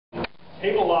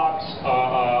Cable locks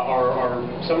are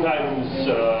sometimes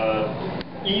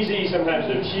easy, sometimes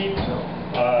they're cheap.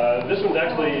 This one's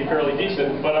actually fairly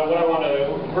decent, but what I want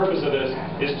to, the purpose of this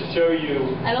is to show you.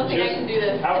 I don't think I can do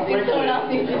this. How I think quickly, someone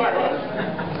else needs to do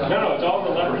this. No, it's all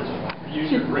the leverage. Use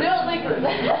your wrist. No, like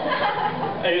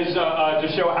is to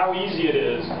show how easy it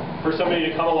is for somebody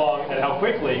to come along and how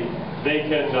quickly they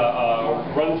can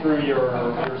run through your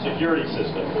security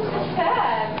system. This is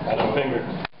bad. And a finger.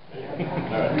 All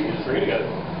right, forget it.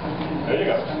 There you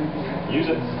go. Use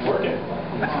it. Work it.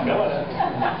 Go on.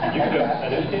 You can do it.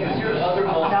 Use your other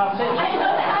muscles. I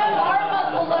don't have arm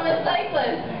muscles. I'm a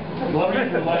cyclist. I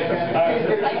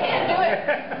can't do it.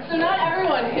 So not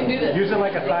everyone can do this. Use it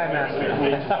like a thigh master.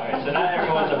 So not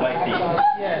everyone's a bike thief.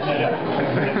 Yes.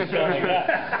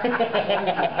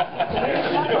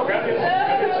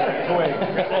 Wait.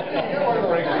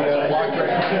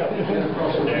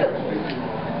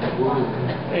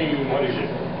 Hey, what is it?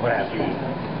 What happened?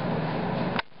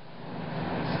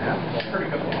 That's pretty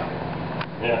good.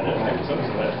 Yeah, no, maybe some of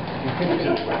that.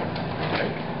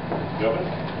 You open?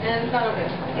 And it's not open.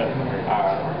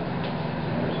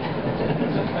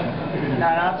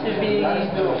 Now, not to be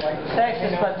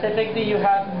sexist, but typically you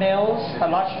have males a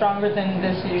lot stronger than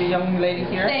this young lady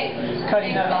here,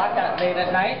 cutting a lock late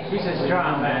at night. She's a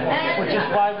strong man. Which is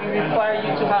why we require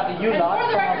you to have a U-lock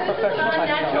from a professional This is not a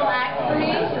natural bike act for me.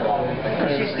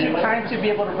 because she's too kind to be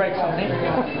able to break something.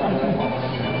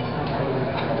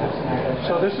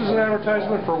 So this is an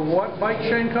advertisement for what bike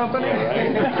chain company? I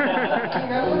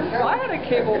had a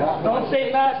cable lock. Don't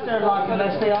say master lock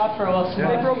unless they offer us.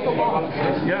 They broke the lock.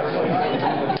 Yes.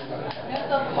 That's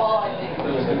the fall, I think.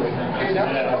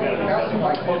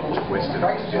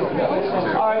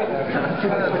 Alright.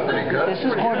 This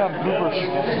is going on bloopers.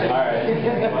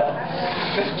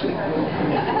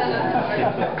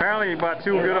 Apparently you bought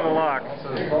too good of a lock.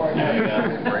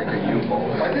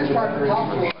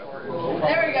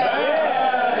 There we go.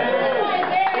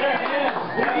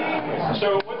 So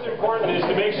what's important is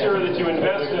to make sure that you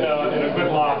invest in a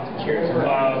good lock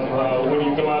when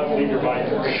you come out and leave your bike,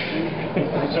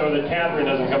 so that Kathryn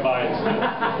doesn't come by and steal it.